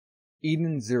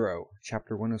Eden Zero,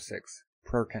 Chapter 106,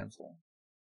 Prayer Council.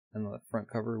 On the front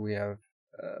cover, we have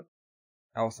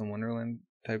Alice in Wonderland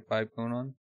type vibe going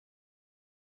on.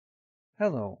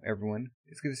 Hello, everyone.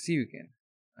 It's good to see you again.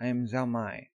 I am Zhao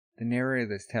Mai, the narrator of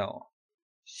this tale.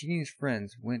 Shiki and his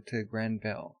friends went to Grand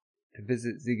Bell to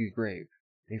visit Ziggy's grave.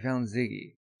 They found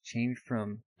Ziggy, changed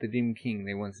from the Demon King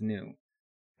they once knew.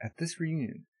 At this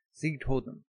reunion, Ziggy told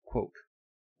them, quote,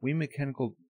 "We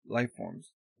mechanical life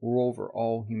forms rule over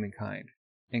all humankind."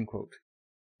 End quote.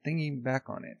 Thinking back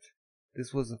on it,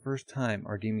 this was the first time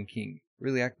our Demon King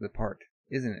really acted the part,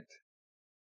 isn't it?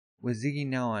 With Ziggy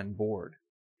now on board,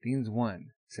 Demons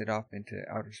 1 set off into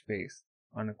outer space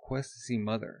on a quest to see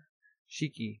Mother.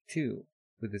 Shiki, too,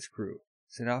 with his crew,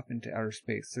 set off into outer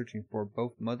space searching for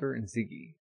both Mother and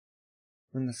Ziggy.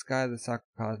 From the sky of the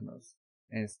Sakura-cosmos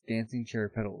and its dancing cherry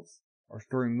petals, our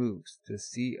story moves to the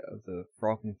sea of the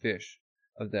frolicking fish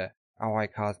of the Aoi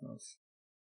cosmos.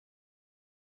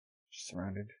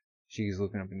 Surrounded, Shiki's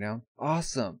looking up and down.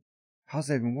 Awesome! How's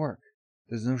that even work?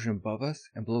 There's an ocean above us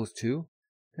and below us too?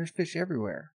 There's fish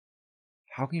everywhere.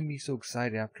 How can you be so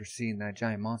excited after seeing that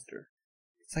giant monster?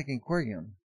 It's like an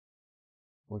aquarium.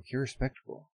 Well, pure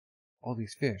spectacle. All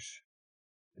these fish.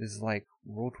 This is like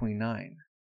World 29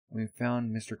 when we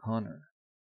found Mr. Connor.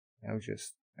 That was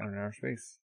just out in outer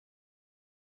space.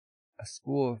 A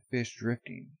school of fish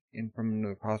drifting in from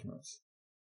another cosmos.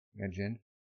 Yeah, Jin.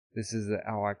 This is the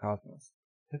Aoi cosmos.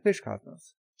 The fish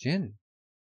cosmos. Jin.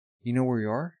 You know where you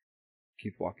are?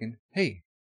 Keep walking. Hey!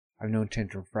 I've no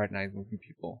intent to fraternize with you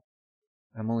people.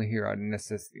 I'm only here out of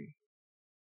necessity.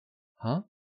 Huh?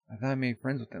 I thought I made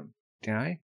friends with them. Did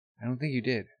I? I don't think you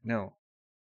did. No.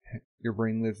 Your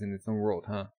brain lives in its own world,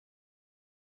 huh?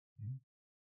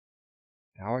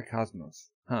 The Aoi cosmos.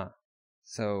 Huh.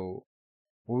 So,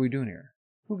 what are we doing here?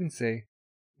 Who can say?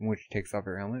 And Witch takes off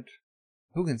her helmet.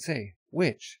 Who can say?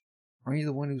 Witch! Aren't you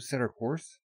the one who set our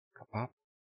course? Kapop.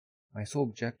 My sole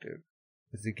objective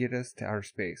was to get us to outer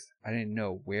space. I didn't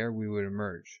know where we would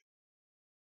emerge.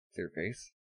 See her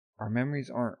face? Our memories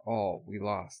aren't all we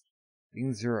lost.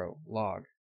 Being Zero log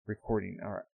recording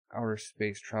our outer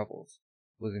space travels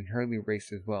was inherently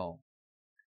erased as well.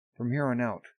 From here on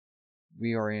out,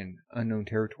 we are in unknown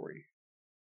territory.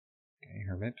 Okay,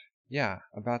 Hermit? Yeah,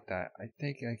 about that. I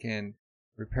think I can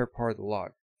repair part of the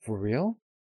log. For real?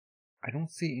 I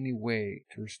don't see any way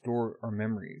to restore our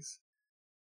memories.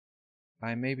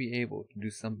 I may be able to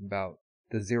do something about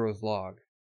the Zero's log.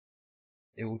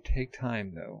 It will take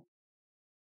time, though.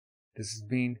 Does this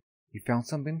mean you found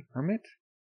something, Hermit?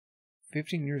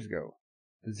 15 years ago,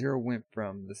 the Zero went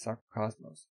from the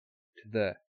Sakura-cosmos to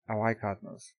the Aoi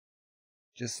cosmos,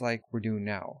 just like we're doing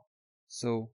now.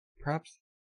 So, perhaps,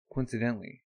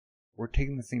 coincidentally, we're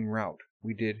taking the same route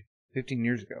we did 15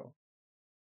 years ago.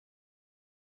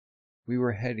 We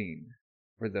were heading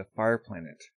for the fire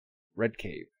planet, Red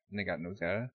Cave, and they got no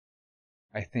data.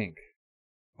 I think.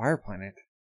 Fire planet?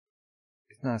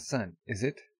 It's not a sun, is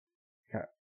it?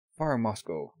 Fire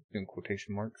Moscow, doing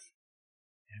quotation marks.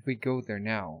 If we go there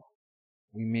now,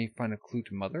 we may find a clue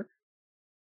to Mother?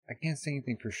 I can't say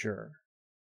anything for sure.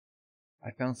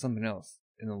 I found something else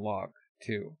in the log,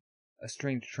 too. A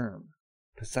strange term.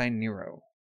 Nero.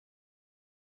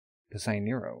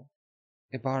 Nero?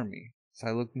 It bothered me, so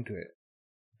I looked into it.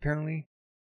 Apparently,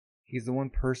 he's the one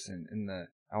person in the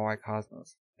Aoi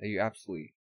cosmos that you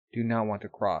absolutely do not want to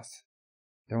cross.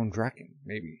 Their own Draken,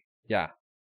 maybe. Yeah.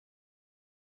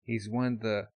 He's one of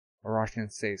the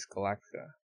Arashan Seis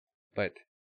Galactica, but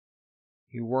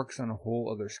he works on a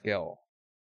whole other scale.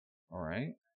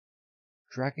 Alright?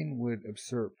 Draken would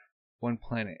usurp one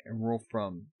planet and rule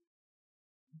from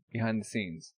behind the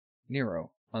scenes.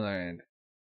 Nero, on the other hand,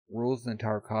 rules the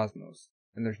entire cosmos,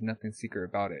 and there's nothing secret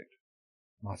about it.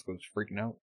 Moscow's freaking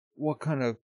out. What kind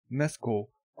of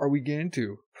mescal are we getting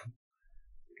into?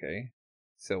 Okay,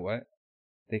 so what?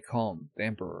 They call him the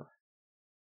Emperor,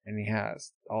 and he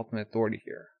has the ultimate authority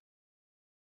here.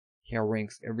 He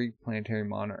outranks every planetary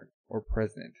monarch or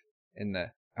president in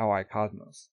the Aoi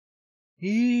cosmos.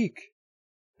 Eek!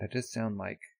 That does sound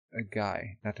like a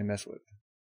guy not to mess with.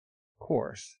 Of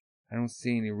course, I don't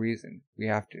see any reason we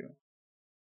have to.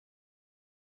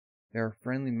 There are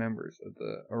friendly members of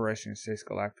the Arashan Seis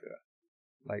Galactica,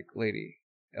 like Lady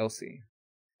Elsie.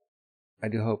 I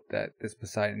do hope that this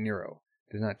Poseidon Nero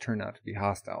does not turn out to be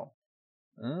hostile.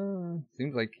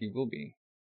 Seems like he will be.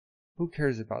 Who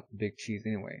cares about the big cheese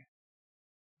anyway?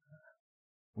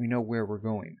 We know where we're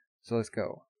going, so let's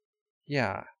go.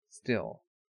 Yeah, still.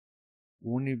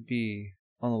 We'll need to be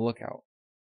on the lookout.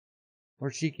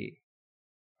 Lord Shiki,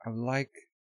 I would like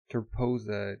to propose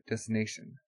a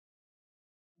destination.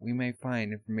 We may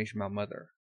find information about Mother.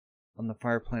 on the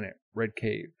fire planet Red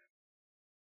Cave.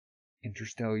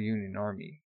 Interstellar Union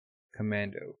Army,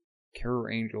 Commando, Carrier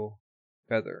Angel,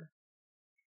 Feather.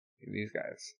 These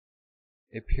guys.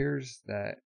 It appears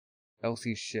that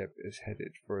Elsie's ship is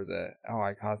headed for the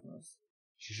Ally Cosmos.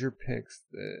 She sure picks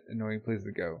the annoying place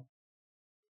to go.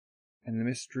 And the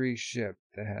mystery ship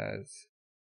that has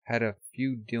had a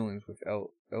few dealings with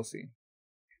Elsie,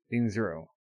 Edein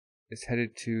Zero, is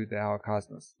headed to the Ally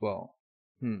Cosmos as well.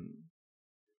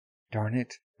 Darn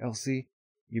it, Elsie,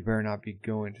 you better not be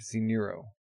going to see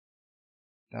Nero.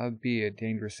 That would be a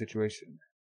dangerous situation.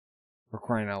 For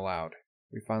crying out loud,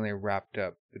 we finally wrapped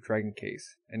up the Dragon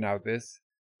case, and now this,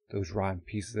 those rotten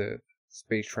pieces of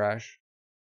space trash.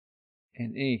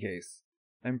 In any case,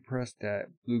 I'm impressed at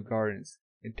Blue Garden's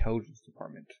intelligence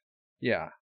department. Yeah,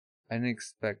 I didn't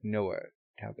expect Noah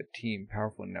to have a team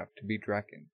powerful enough to beat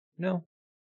Draken. No,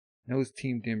 Noah's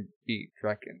team didn't beat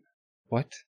Draken.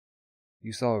 What?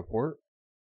 You saw a report?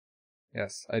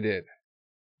 Yes, I did,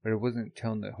 but it wasn't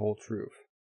telling the whole truth.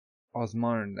 I was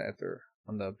monitoring the ether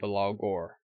on the Bilal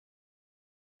Gore,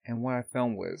 and what I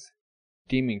found was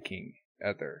Demon King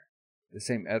ether, the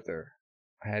same ether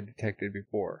I had detected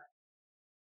before.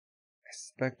 I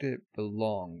suspected it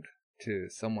belonged to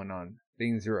someone on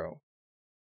Edein Zero.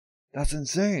 That's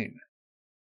insane!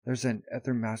 There's an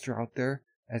ether master out there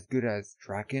as good as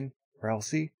Draken or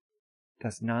Elsie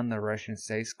that's not in the Russian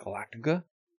Space Galactica?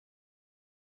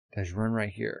 There's one right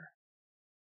here,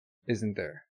 isn't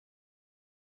there?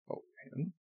 Oh,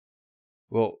 him?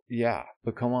 Well, yeah,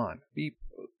 but come on. Beep,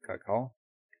 got a call.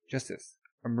 Justice,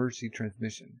 emergency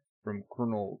transmission from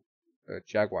Colonel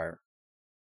Jaguar.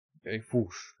 Okay,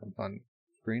 whoosh, comes on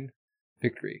screen.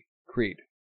 Victory, Creed,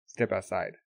 step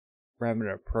outside. We're having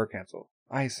a prayer cancel.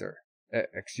 Aye, sir.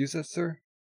 Excuse us, sir?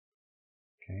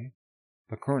 Okay.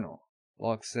 But Colonel,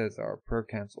 log says our prayer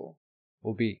cancel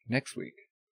will be next week.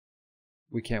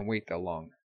 We can't wait that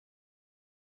long.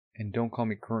 And don't call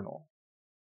me Colonel.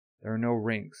 There are no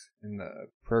ranks in the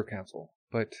prayer council,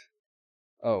 but...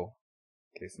 Oh.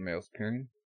 Okay, somebody else appearing?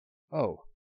 Oh.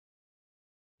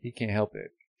 He can't help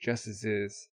it. Justice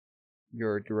is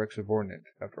your direct subordinate,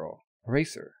 after all.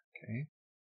 Eraser. Okay.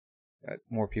 Got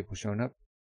more people showing up.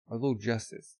 Our little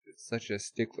Justice is such a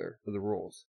stickler for the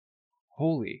rules.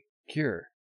 Holy.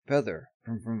 Cure. Feather.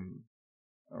 Vroom.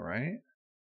 Alright.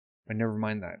 But never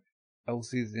mind that.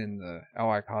 Elsie's in the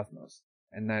Ally Cosmos,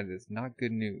 and that is not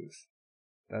good news.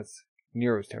 That's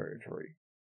Nero's territory.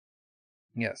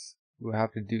 Yes, we'll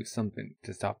have to do something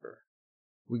to stop her.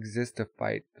 We exist to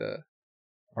fight the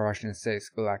Russian Space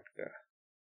Galactica.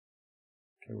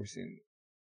 Okay, we're seeing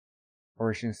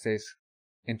Russian Space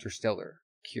Interstellar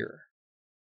Cure.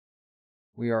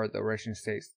 We are the Russian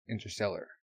Space Interstellar.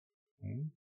 Okay.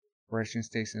 Russian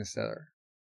Space Interstellar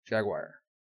Jaguar.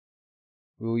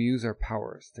 We will use our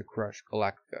powers to crush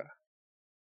Galactica.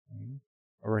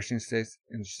 Russian Space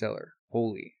Interstellar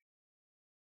Holy.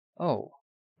 Oh,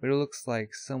 but it looks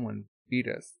like someone beat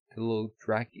us to little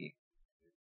Draki.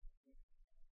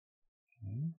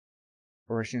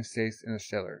 Russian Space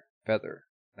Interstellar Feather.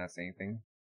 Not saying anything.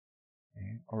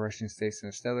 Russian Space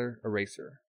Interstellar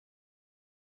Eraser.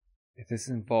 If this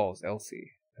involves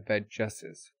Elsie, I bet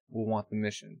Justice will want the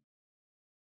mission.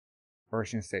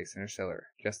 Russian Space Interstellar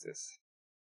Justice.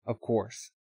 Of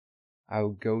course, I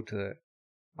will go to the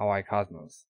Ally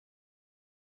Cosmos.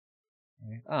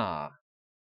 Ah,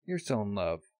 you're so in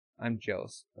love. I'm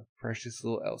jealous of precious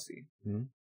little Elsie.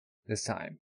 This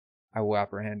time, I will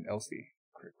apprehend Elsie.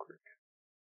 Crick.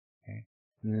 Okay.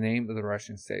 In the name of the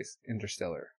Russian Space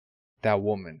Interstellar, that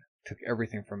woman took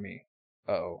everything from me.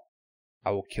 Uh-oh. I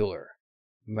will kill her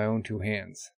with my own two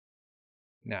hands.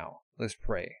 Now, let's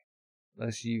pray.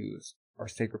 Let's use our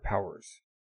sacred powers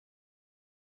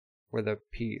for the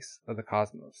peace of the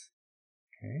cosmos.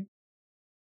 Okay?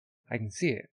 I can see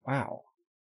it. Wow.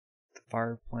 The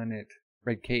fire planet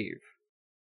Red Cave.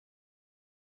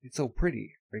 It's so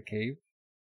pretty, Red Cave.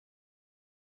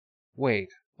 Wait,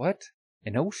 what?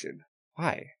 An ocean?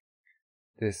 Why?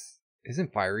 This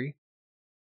isn't fiery.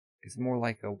 It's more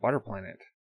like a water planet.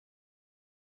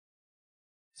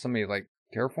 Somebody like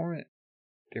terraform it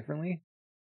differently?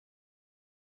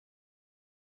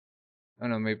 I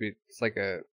don't know, maybe it's like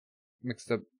a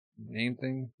mixed up name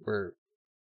thing where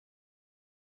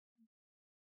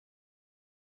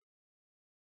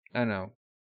I don't know,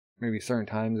 maybe certain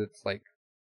times it's like,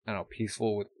 I don't know,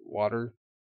 peaceful with water.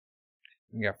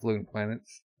 You got floating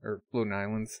planets or floating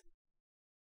islands.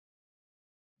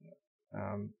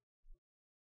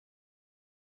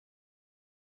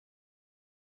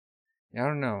 Yeah, I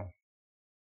don't know.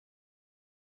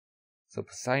 So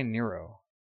beside Nero,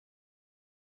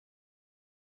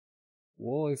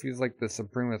 Well, if he's like the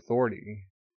supreme authority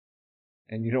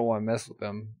and you don't want to mess with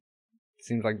him,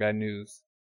 seems like bad news.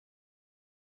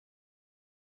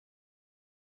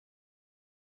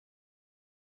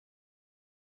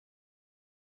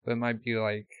 But it might be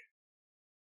like,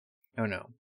 oh no,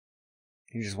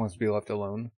 he just wants to be left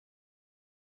alone.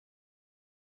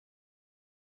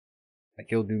 Like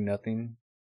he'll do nothing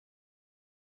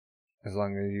as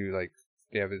long as you like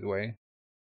stay out of his way.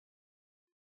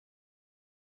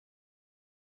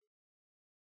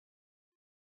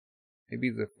 Maybe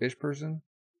he's a fish person?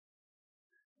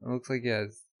 It looks like he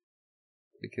has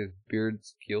like his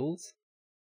beard's gills.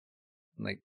 And,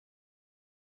 like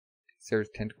Sarah's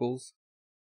tentacles.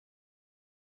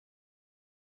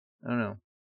 I don't know.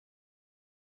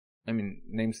 I mean,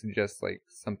 name suggests like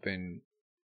something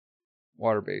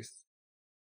water based.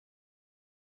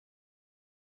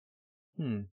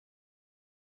 And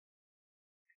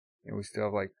we still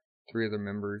have like 3 other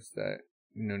members that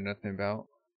you know nothing about.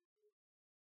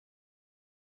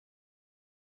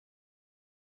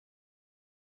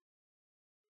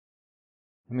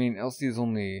 I mean, Elsie is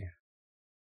only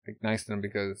like nice to them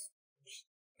because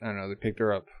I don't know, they picked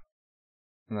her up,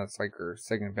 and that's like her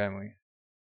second family.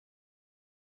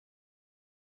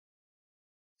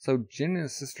 So Jin and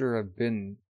his sister have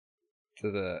been to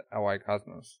the Hawaii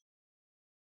Cosmos.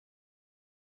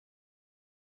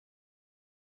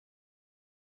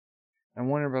 I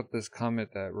wonder about this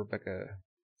comment that Rebecca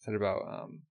said about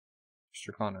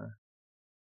Mr. Connor.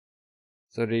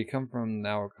 So did he come from the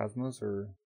Hawaii Cosmos, or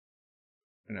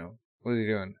you know, what is he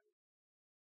doing?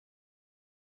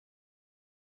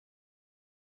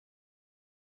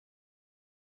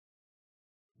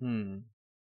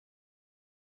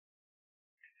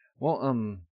 Well, what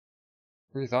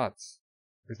are your thoughts?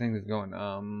 Where things is going?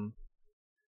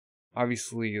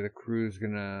 Obviously the crew's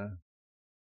gonna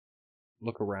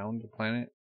look around the planet.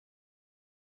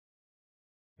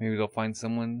 Maybe they'll find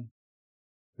someone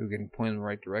who can point in the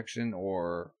right direction,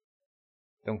 or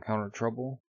they'll encounter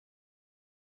trouble.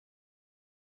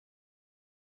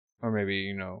 Or maybe,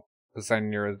 you know, the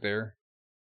sign near is there.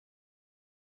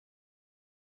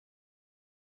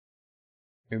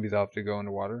 Maybe they'll have to go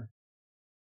underwater.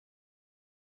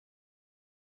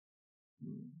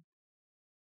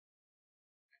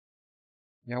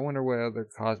 Yeah, I wonder what other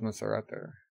cosmos are out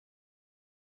there.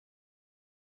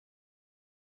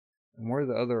 And where are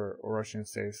the other Russian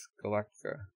states,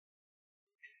 Galactica?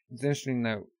 It's interesting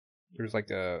that there's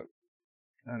like a,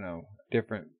 I don't know,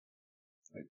 different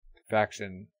like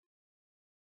faction.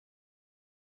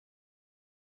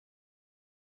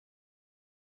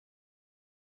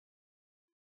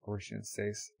 Russian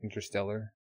states,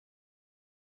 Interstellar.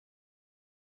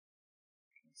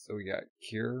 So we got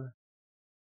Cure,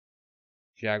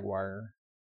 Jaguar,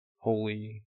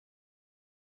 Holy,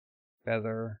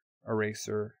 Feather,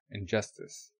 Eraser, and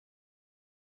Justice.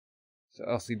 So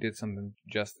Elsie did something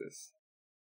to Justice.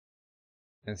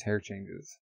 And his hair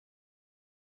changes.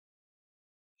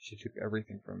 She took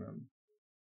everything from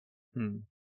him.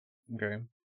 Okay.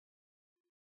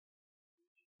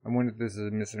 I wonder if this is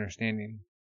a misunderstanding.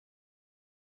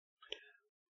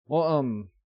 Well,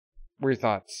 what are your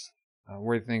thoughts?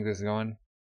 Where do you think this is going?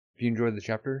 If you enjoyed the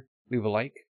chapter, leave a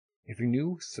like. If you're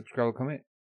new, subscribe or comment.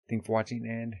 Thanks for watching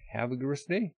and have a good rest of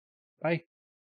the day. Bye.